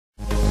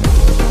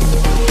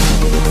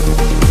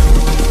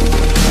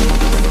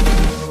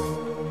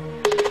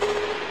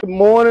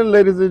morning,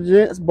 ladies and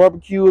gents,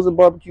 barbecuers and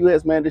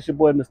barbecuettes, man. This your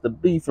boy, Mr.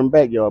 B from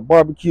Backyard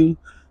Barbecue.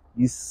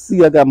 You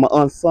see, I got my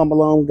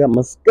ensemble on, got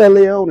my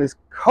scully on. It's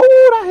cold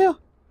out here.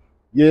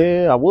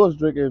 Yeah, I was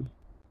drinking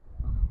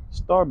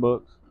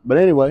Starbucks, but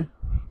anyway,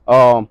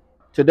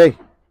 today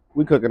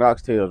we cooking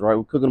oxtails, right?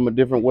 We're cooking them a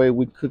different way.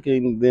 We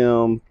cooking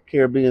them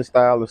Caribbean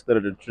style instead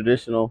of the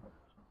traditional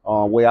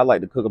way I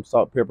like to cook them: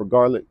 salt, pepper,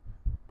 garlic.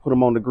 Put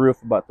them on the grill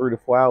for about 3 to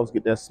 4 hours,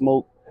 get that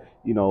smoke,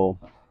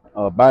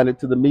 bind it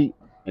to the meat,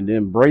 and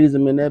then braise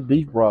them in that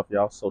beef broth,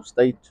 y'all. So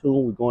stay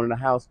tuned. We're going in the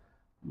house.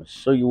 I'm going to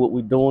show you what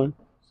we're doing.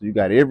 So you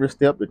got every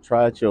step to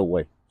try it your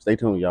way. Stay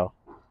tuned, y'all.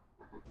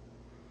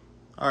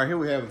 All right, here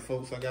we have it,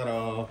 folks. I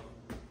got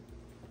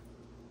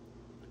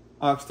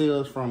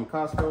oxtails from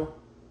Costco.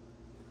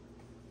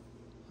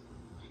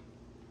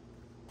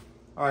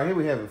 All right, here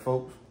we have it,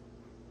 folks.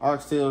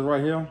 Oxtails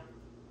right here.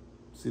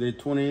 See, they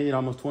 $28,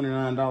 almost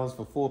 $29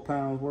 for 4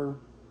 pounds worth.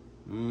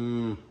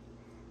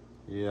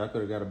 Yeah, I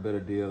could have got a better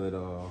deal at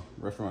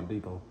Restaurant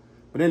Depot.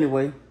 But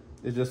anyway,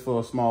 it's just for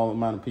a small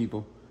amount of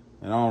people.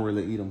 And I don't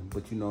really eat them.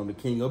 But you know, I'm the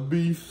king of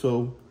beef.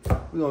 So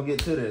we're going to get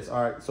to this.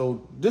 All right,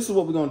 so this is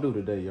what we're going to do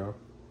today, y'all.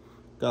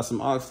 Got some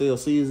oxtail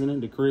seasoning,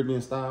 the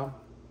Caribbean style.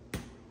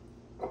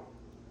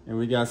 And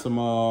we got some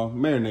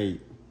marinade,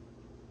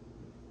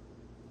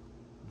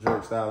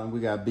 jerk style. And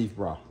we got beef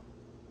broth,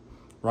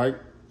 right?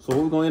 So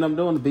what we're going to end up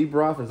doing, the beef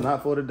broth is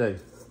not for today.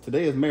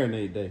 Today is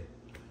marinade day.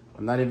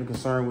 I'm not even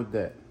concerned with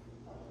that.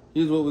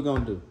 Here's what we're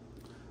going to do.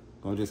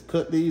 Going to just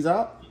cut these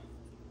out.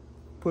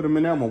 Put them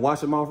in there. I'm going to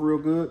wash them off real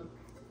good.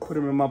 Put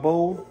them in my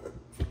bowl.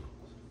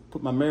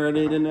 Put my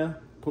marinade in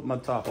there. Put my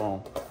top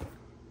on.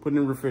 Put it in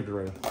the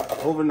refrigerator.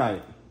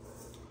 Overnight.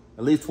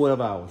 At least 12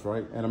 hours,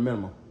 right? At a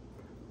minimum.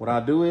 What I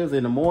do is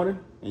in the morning,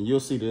 and you'll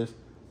see this,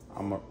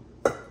 I'm going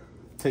to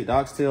take the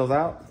oxtails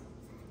out.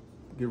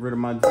 Get rid of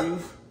my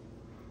juice.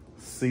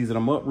 Season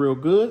them up real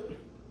good.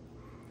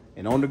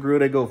 And on the grill,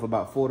 they go for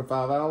about 4 to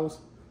 5 hours.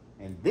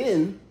 And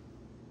then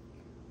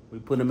we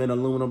put them in an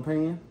aluminum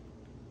pan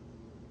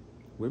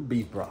with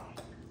beef broth.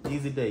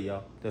 Easy day,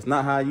 y'all. That's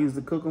not how I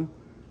usually cook them.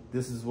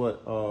 This is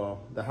what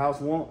the house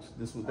wants.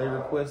 This is what they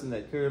request in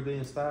that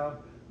Caribbean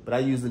style. But I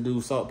usually do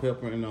salt,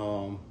 pepper, and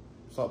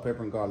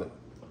garlic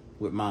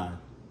with mine.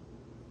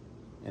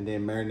 And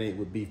then marinate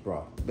with beef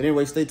broth. But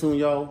anyway, stay tuned,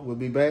 y'all. We'll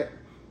be back.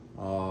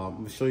 I'm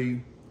going to show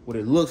you what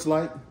it looks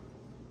like.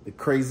 The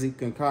crazy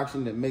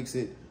concoction that makes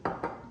it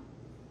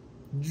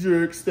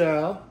jerk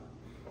style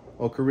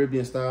or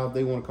Caribbean style, if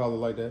they want to call it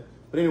like that.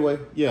 But anyway,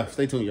 yeah,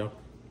 stay tuned, y'all.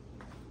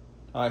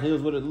 All right,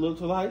 here's what it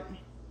looks like.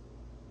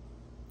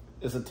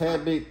 It's a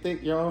tad bit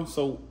thick, y'all,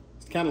 so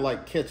it's kind of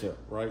like ketchup,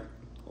 right?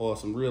 Or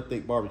some real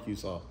thick barbecue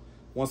sauce.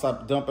 Once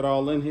I dump it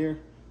all in here,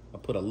 I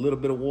put a little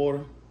bit of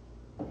water,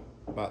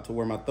 about to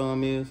where my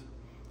thumb is.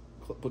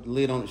 Put the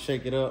lid on it,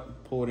 shake it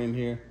up, pour it in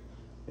here.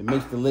 It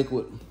makes the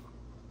liquid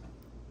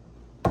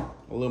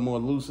a little more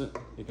lucent.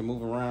 It can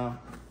move around.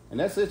 And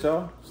that's it,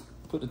 y'all.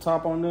 Put the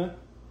top on there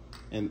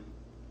and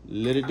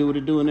let it do what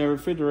it do in the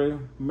refrigerator.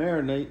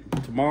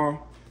 Marinate.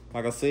 Tomorrow,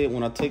 like I said,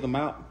 when I take them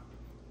out,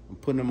 I'm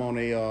putting them on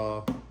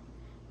a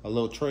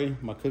little tray,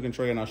 my cooking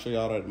tray, and I'll show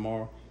y'all that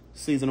tomorrow.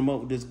 Season them up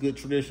with this good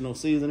traditional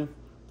seasoning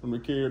from the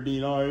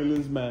Caribbean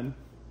islands, man.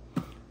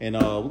 And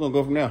we're gonna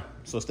go from there.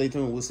 So stay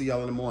tuned. We'll see y'all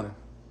in the morning.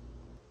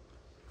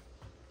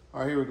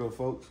 All right, here we go,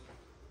 folks.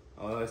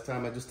 Last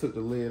time I just took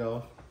the lid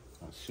off.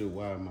 Not sure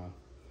why my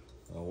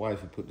wife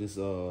put this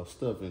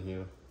stuff in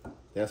here.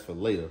 That's for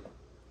later.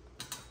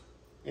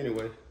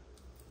 Anyway,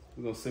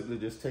 we're gonna simply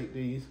just take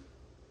these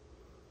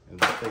and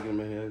just take them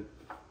in here,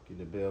 get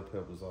the bell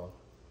peppers off.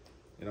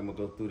 And I'm gonna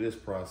go through this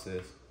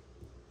process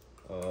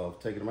of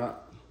taking them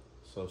out.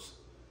 So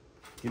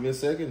give me a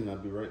second and I'll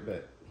be right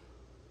back.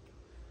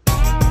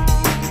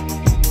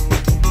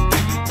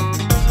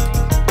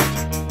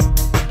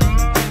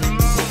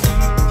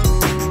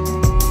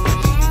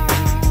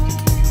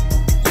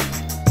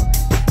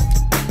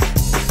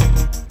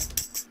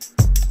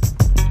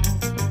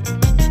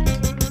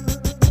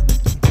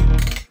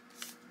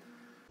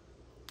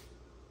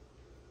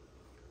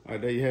 All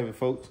right, there you have it,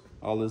 folks.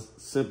 All this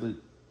simply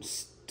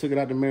took it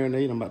out the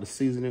marinade. I'm about to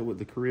season it with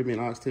the Caribbean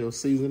oxtail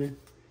seasoning.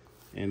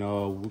 And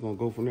we're going to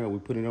go from there. We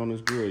put it on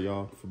this grill,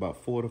 y'all, for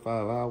about 4 to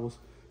 5 hours,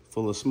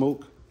 full of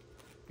smoke.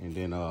 And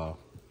then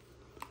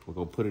we're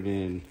going to put it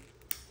in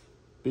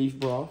beef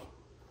broth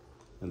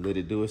and let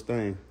it do its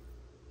thing.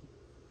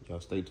 Y'all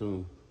stay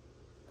tuned.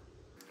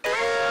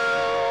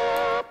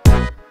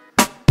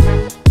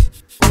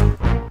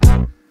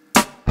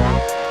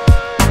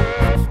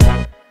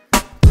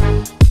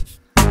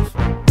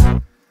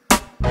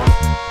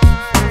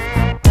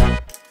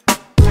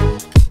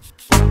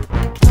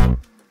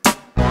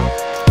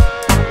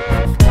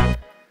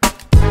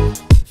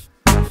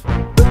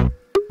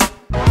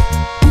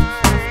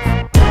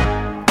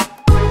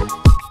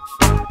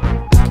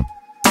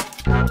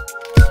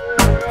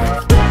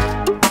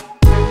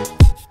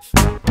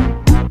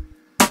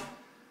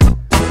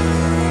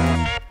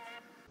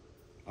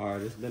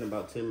 It's been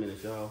about 10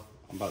 minutes, y'all.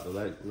 I'm about to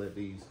let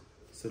these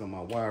sit on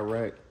my wire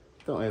rack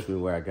Don't ask me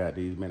where I got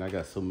these, man. I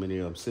got so many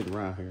of them sitting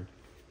around here.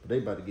 But they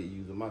about to get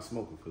used in my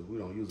smoker because we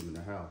don't use them in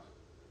the house.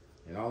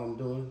 And all I'm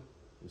doing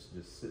is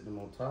just sitting them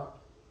on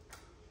top.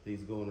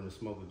 These go into the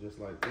smoker just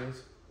like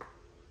this.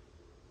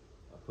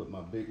 I put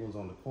my big ones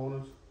on the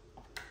corners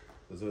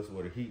because that's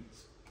where the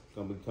heat's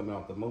gonna be coming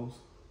out the most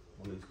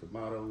on these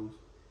Kamados.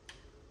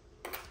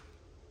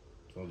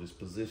 So I'll just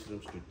position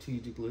them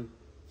strategically.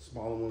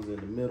 Smaller ones in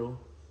the middle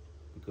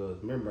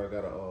because remember I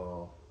got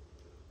a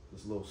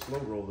this little slow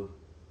roller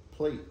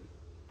plate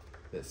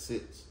that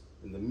sits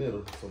in the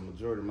middle, so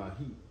majority of my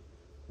heat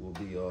will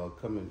be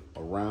coming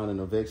around an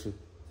advection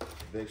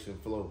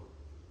flow.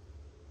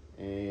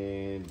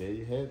 And there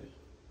you have it.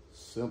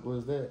 Simple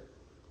as that.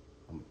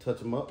 I'm gonna touch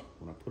them up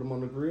when I put them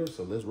on the grill,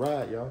 so let's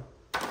ride, y'all.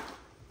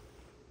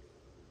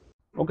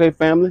 Okay,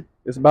 family,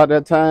 it's about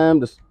that time.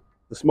 The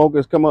smoker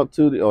has come up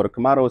to the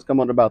Kamado has come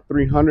up to about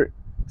 300.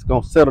 It's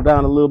gonna settle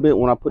down a little bit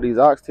when I put these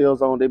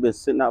oxtails on. They've been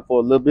sitting out for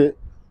a little bit.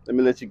 Let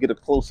me let you get a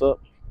close up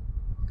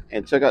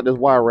and check out this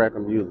wire rack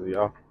I'm using,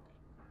 y'all.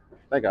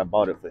 I think I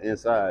bought it for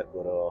inside,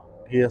 but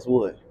guess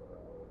what?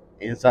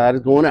 Inside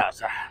is going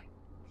outside.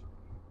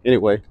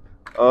 Anyway,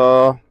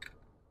 yeah,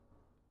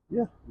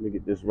 let me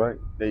get this right.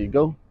 There you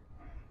go.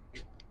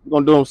 We're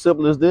gonna do them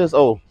simple as this.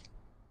 Oh,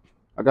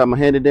 I got my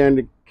handy there in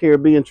the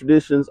Caribbean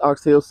Traditions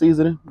oxtail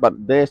seasoning. About to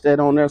dash that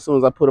on there as soon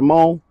as I put them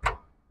on.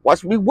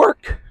 Watch me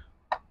work.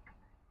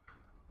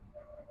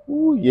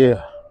 Ooh,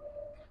 yeah.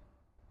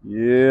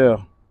 Yeah.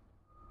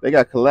 They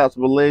got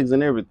collapsible legs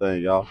and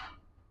everything, y'all.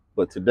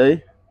 But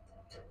today,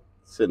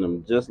 sitting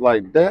them just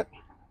like that.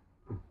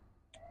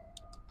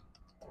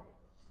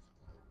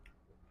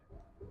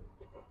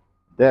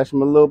 Dash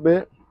them a little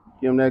bit.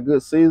 Give them that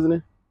good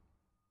seasoning.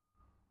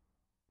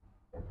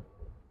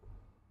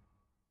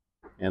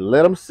 And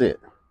let them sit.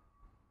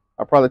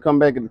 I'll probably come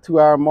back at the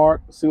 2-hour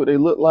mark, see what they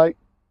look like.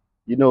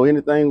 You know,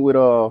 anything with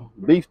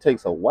beef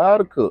takes a while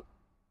to cook.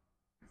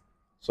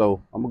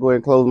 So I'm gonna go ahead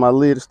and close my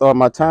lid to start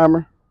my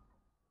timer.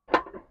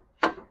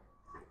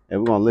 And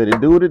we're gonna let it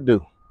do what it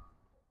do.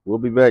 We'll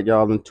be back,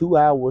 y'all, in 2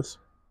 hours.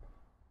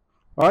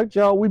 All right,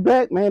 y'all, we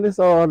back, man. It's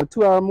the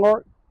 2-hour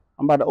mark.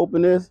 I'm about to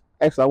open this.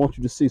 Actually, I want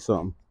you to see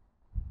something.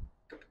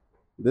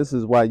 This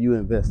is why you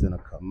invest in a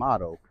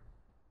Kamado.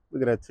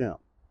 Look at that temp.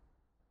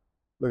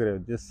 Look at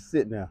it, just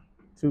sitting there,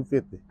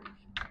 250.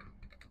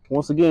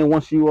 Once again,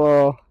 once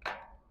you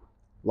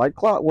like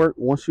clockwork,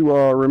 once you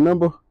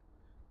remember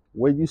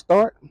where you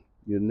start,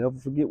 you'll never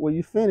forget where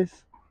you finish.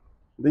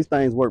 These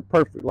things work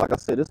perfect. Like I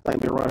said, this thing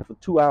been running for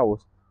 2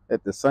 hours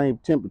at the same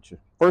temperature.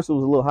 First it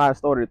was a little high,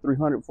 started at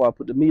 300 before I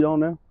put the meat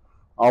on there.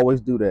 I always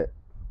do that.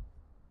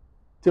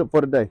 Tip for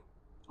the day.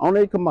 On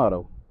a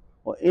Kamado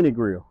or any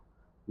grill,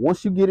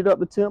 once you get it up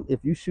to temp,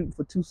 if you shoot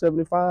for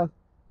 275,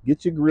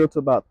 get your grill to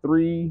about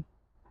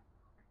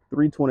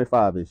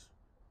 325-ish.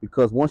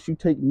 Because once you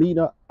take meat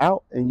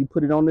out and you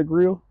put it on the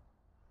grill,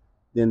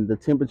 then the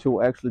temperature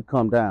will actually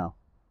come down.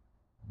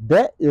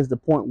 That is the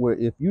point where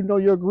if you know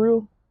your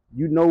grill,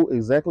 you know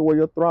exactly where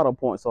your throttle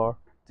points are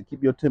to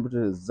keep your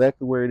temperature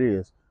exactly where it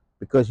is.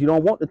 Because you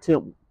don't want the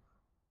temp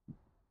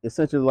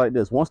essentially like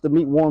this. Once the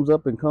meat warms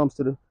up and comes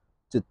to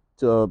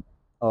the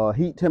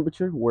heat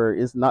temperature where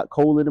it's not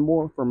cold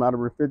anymore from out of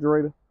the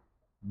refrigerator,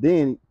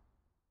 then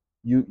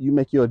you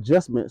make your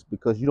adjustments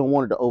because you don't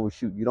want it to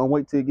overshoot. You don't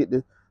wait till you get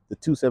the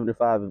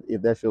 275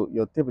 if that's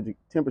your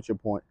temperature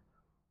point,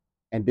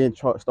 and then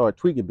start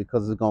tweaking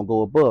because it's gonna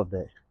go above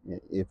that.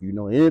 If you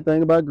know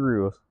anything about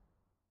grills,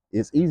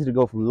 it's easy to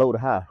go from low to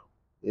high.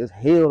 It's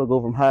hell to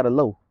go from high to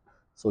low.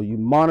 So you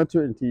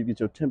monitor it until you get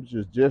your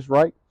temperatures just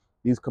right.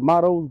 These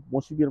Kamados,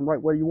 once you get them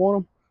right where you want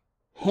them,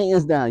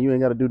 hands down, you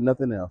ain't got to do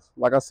nothing else.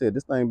 Like I said,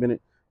 this thing been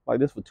like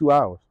this for 2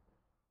 hours.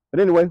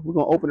 But anyway, we're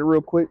gonna open it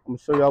real quick. I'm gonna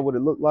show y'all what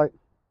it looked like.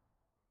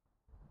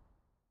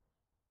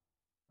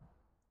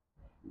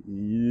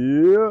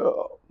 Yeah.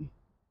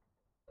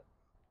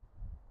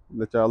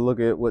 Let y'all look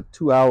at what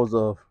 2 hours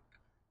of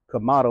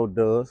Kamado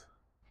does.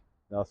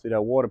 Y'all see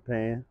that water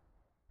pan?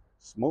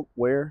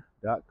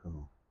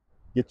 Smokeware.com.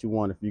 Get you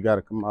one if you got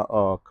a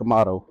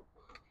Kamado.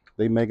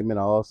 They make them in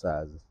all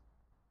sizes.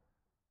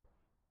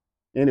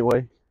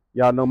 Anyway,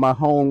 y'all know my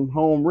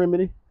home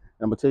remedy.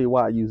 I'm gonna tell you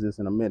why I use this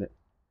in a minute.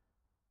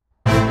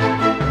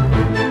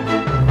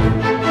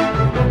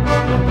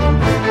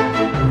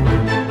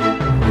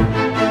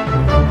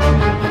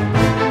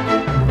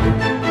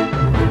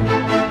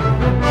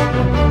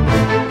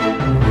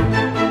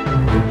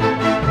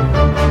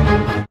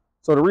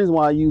 So the reason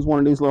why I use one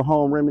of these little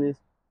home remedies,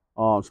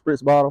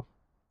 spritz bottle,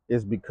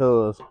 is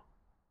because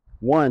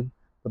one,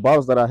 the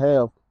bottles that I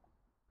have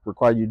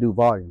require you to do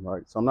volume,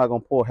 right? So I'm not gonna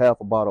pour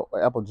half a bottle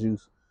of apple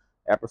juice,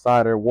 apple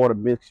cider, water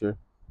mixture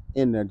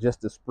in there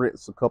just to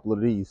spritz a couple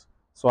of these.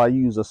 So I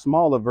use a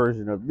smaller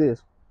version of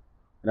this,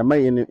 and I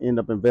may end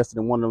up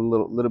investing in one of them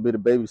little bit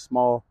of baby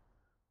small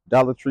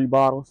Dollar Tree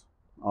bottles,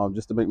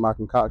 just to make my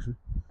concoction,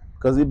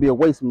 because it'd be a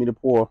waste for me to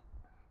pour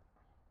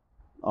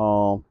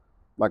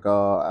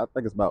I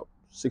think it's about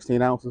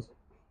 16 ounces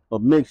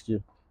of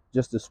mixture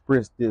just to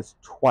spritz this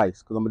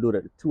twice, because I'm gonna do it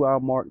at the 2 hour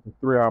mark, the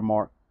 3 hour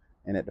mark,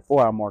 And at the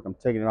 4 hour mark, I'm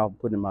taking it off and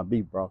putting it in my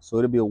beef broth. So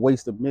it'll be a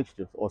waste of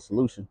mixture or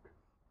solution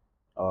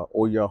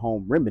or your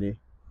home remedy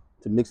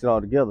to mix it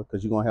all together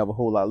because you're going to have a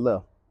whole lot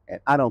left. And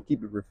I don't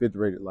keep it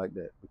refrigerated like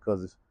that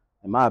because it's,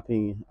 in my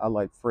opinion, I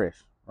like fresh,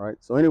 right?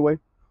 So anyway,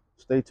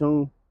 stay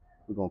tuned.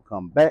 We're going to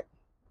come back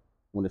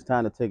when it's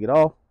time to take it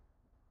off.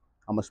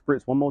 I'm going to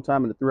spritz one more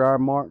time in the 3 hour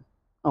mark.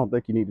 I don't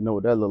think you need to know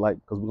what that looks like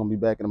because we're going to be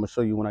back and I'm going to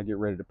show you when I get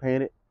ready to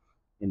pan it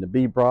in the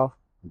beef broth.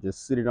 And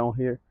just sit it on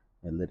here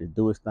and let it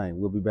do its thing.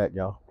 We'll be back,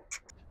 y'all.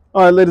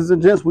 All right, ladies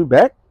and gents, we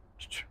back.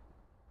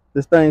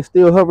 This thing's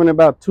still hovering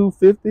about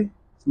 250.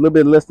 It's a little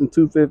bit less than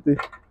 250.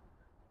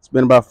 It's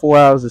been about 4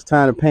 hours. It's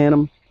time to pan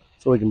them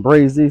so we can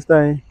braise these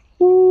things.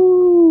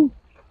 Woo!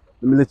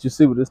 Let me let you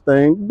see what this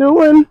thing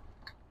doing.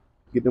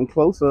 Get them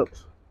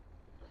close-ups.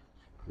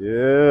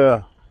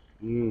 Yeah.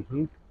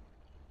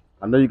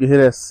 I know you can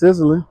hear that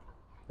sizzling.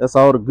 That's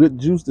all the good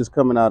juice that's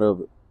coming out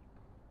of it.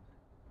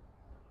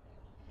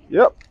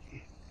 Yep.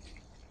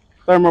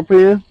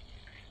 Thermometer.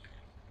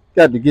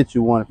 Got to get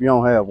you one if you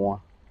don't have one.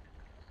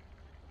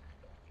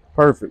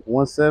 Perfect.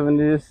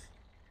 170-ish.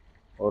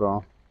 Hold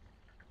on.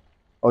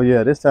 Oh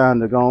yeah, this time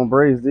to go and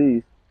braise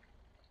these.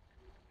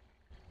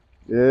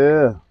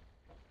 Yeah.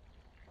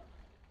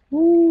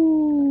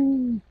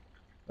 Woo.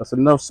 That's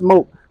enough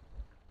smoke.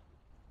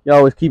 You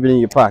always keep it in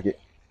your pocket.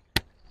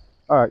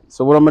 All right,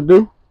 so what I'm gonna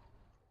do,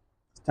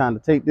 it's time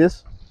to take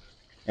this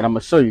and I'm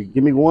gonna show you.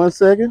 Give me 1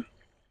 second.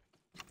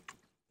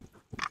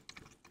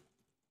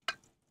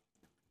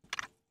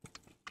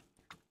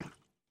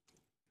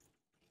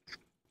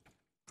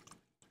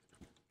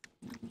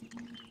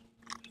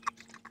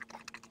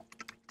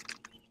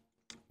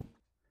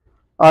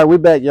 All right, we're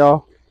back,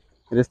 y'all.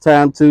 And it's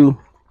time to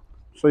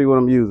show you what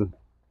I'm using.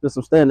 Just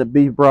some standard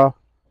beef broth.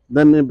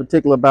 Nothing in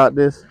particular about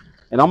this.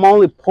 And I'm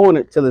only pouring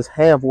it till it's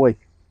halfway.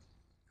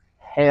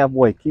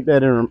 Halfway. Keep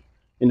that in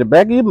the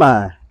back of your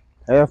mind.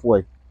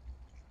 Halfway.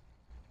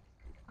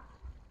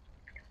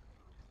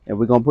 And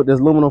we're gonna put this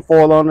aluminum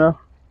foil on there.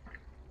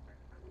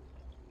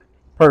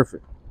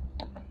 Perfect.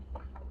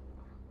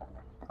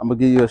 I'm gonna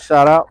give you a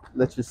shout out,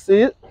 let you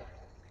see it.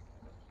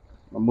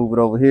 I'll move it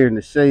over here in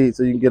the shade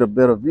so you can get a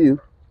better view.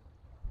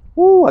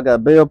 Woo, I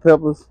got bell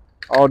peppers,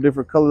 all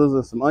different colors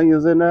and some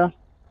onions in there.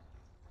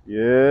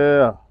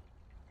 Yeah.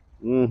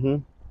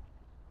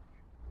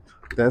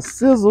 That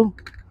sizzle.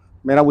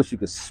 Man, I wish you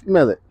could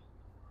smell it.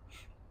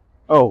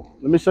 Oh,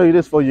 let me show you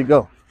this before you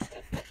go.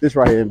 This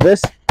right here.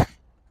 Invest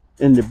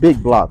in the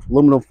big block,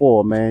 aluminum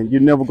foil, man. You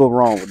never go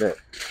wrong with that.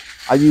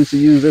 I used to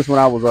use this when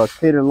I was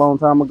catering a long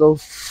time ago.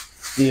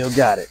 Still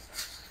got it.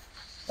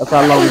 That's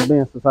how long it's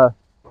been since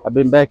I've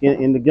been back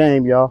in the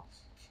game, y'all.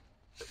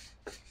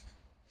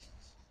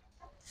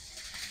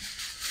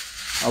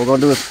 All we're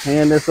gonna do is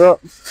pan this up,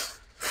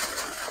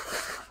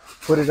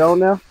 put it on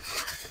there,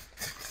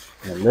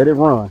 and let it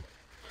run.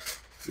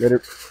 Let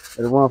it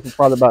run for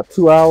probably about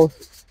 2 hours.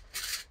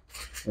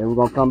 And we're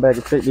gonna come back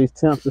and check these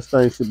temps. This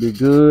thing should be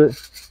good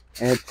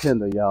and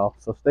tender, y'all.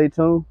 So stay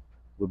tuned.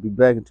 We'll be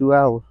back in 2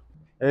 hours.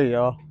 Hey,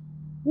 y'all.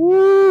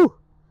 Woo!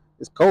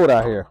 It's cold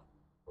out here.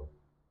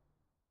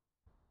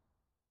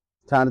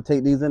 Time to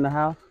take these in the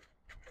house.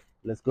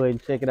 Let's go ahead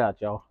and check it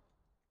out, y'all.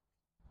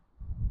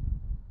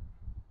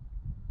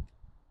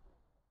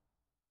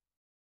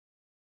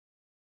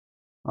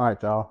 All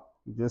right, y'all.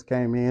 We just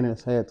came in.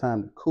 It's had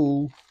time to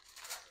cool.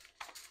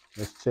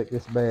 Let's check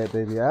this bad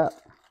baby out.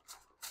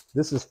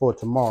 This is for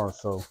tomorrow,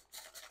 so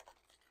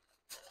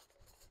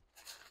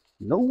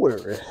no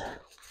worries.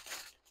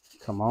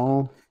 Come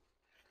on.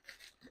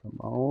 Come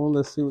on.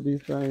 Let's see what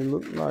these things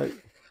look like.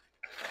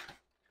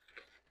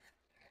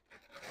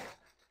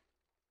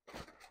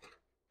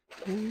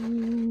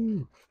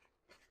 Ooh.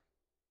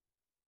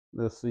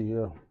 Let's see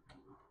here.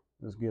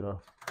 Let's get a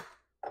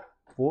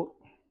fork.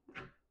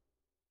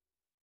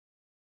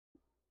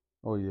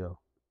 Oh, yeah.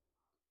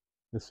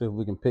 Let's see if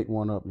we can pick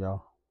one up,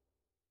 y'all.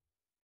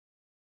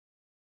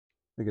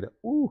 Look at that.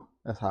 Ooh,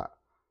 that's hot.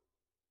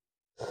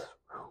 See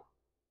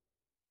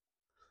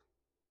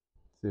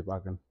if I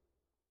can.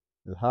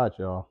 It's hot,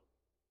 y'all.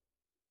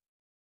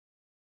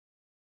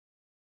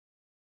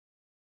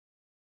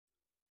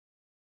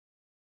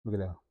 Look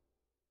at that.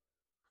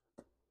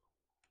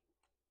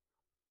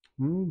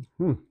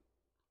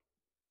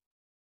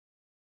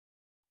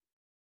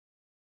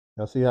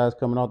 Y'all see how it's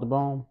coming off the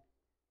bone?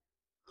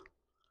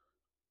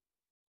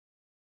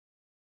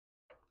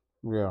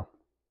 Yeah.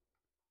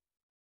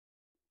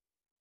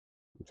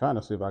 I'm trying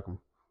to see if I can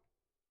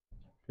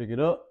pick it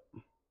up.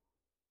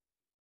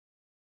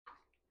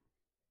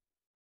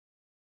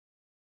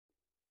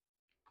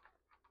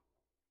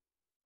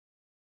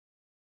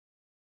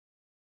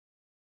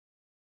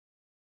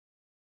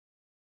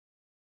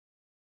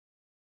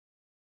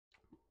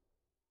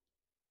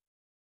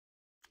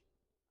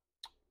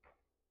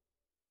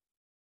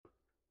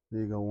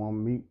 There you go,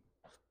 one meat.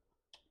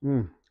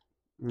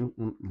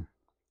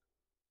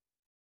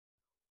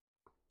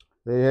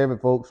 There you have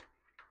it, folks.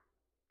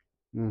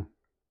 There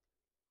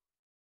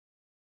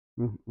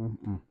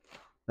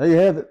you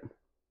have it.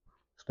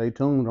 Stay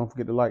tuned. Don't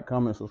forget to like,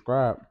 comment,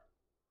 subscribe,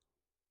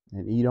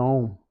 and eat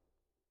on.